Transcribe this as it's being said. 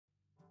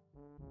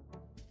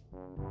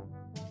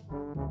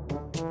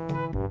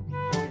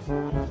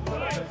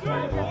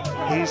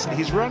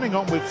he's running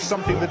on with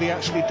something that he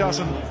actually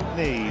doesn't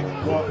need.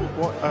 What?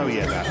 Oh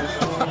yeah, that.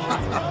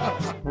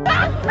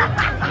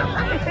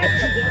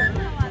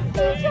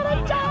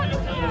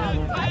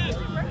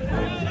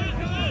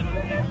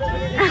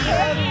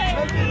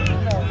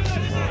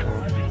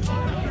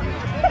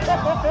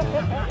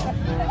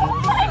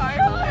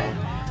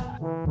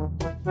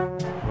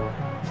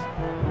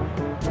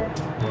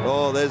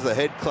 Oh, there's the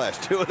head clash.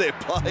 Two of their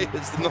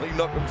players nearly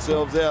knocked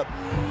themselves out.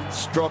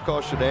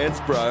 𝗘-𝗺 and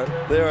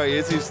𝗘-𝗺. There he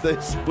is. They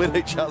split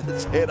each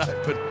other's head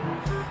open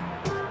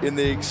in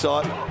the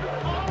excitement.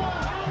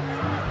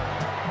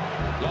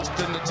 Lost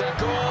in the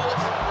tackle.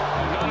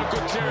 Not a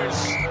good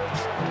clearance.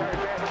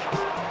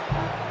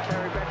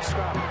 𝗘-𝗺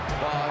scrum.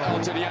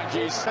 Out to the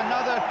Yankees.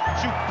 Another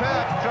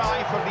superb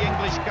try for the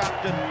English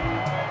captain.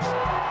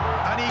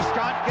 And he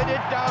can't get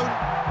it down.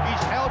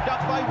 He's held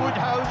up by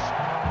Woodhouse.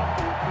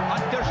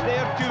 Hunter's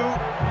there too.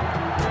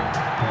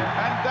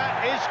 And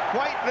that is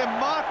quite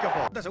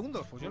remarkable. 30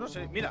 segundos, pues yo no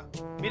sé. Mira,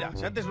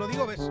 si antes lo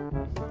digo, ves.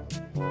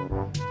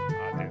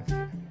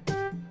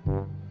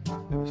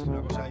 He visto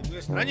una cosa ahí muy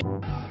extraña.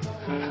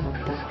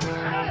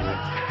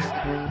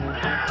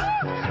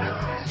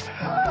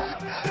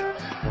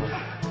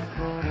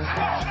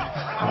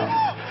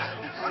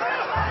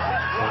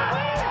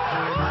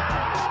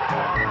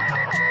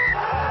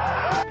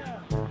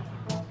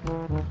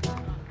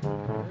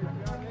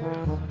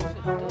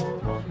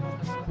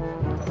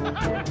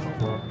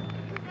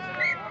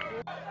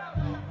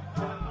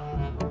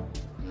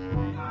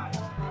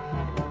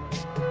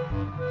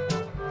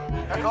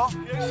 D'accord.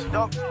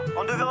 Donc,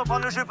 on devait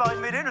reprendre le jeu par une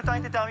mêlée, le temps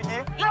était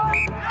terminé. Quel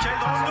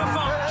drôle de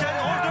fin,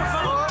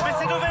 mais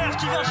c'est 𝗘-𝗺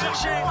qui vient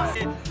chercher.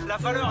 Et la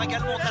valeur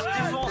également de la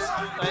défense.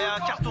 Et un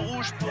carton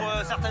rouge pour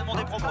certainement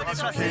des propos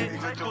déplacés.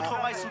 Contre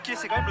𝗚-𝗚,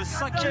 c'est quand même le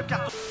 5e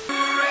carton.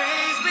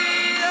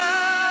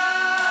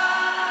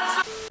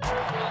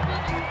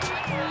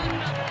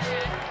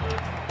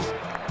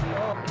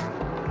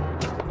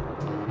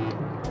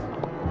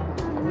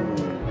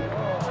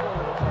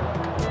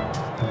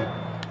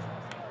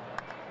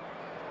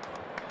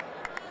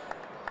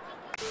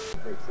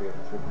 Victory at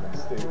the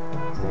Steve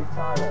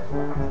Tyler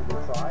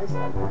tries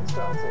and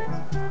felt it,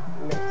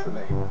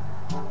 literally.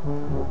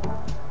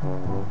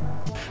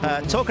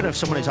 Talking of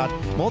someone who's had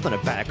more than a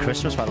better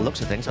Christmas by the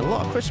looks of things, a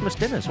lot of Christmas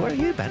dinners. Where are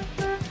you, Ben?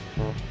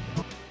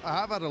 I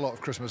have had a lot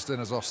of Christmas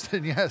dinners,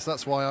 Austin, yes,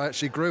 that's why I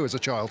actually grew as a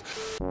child.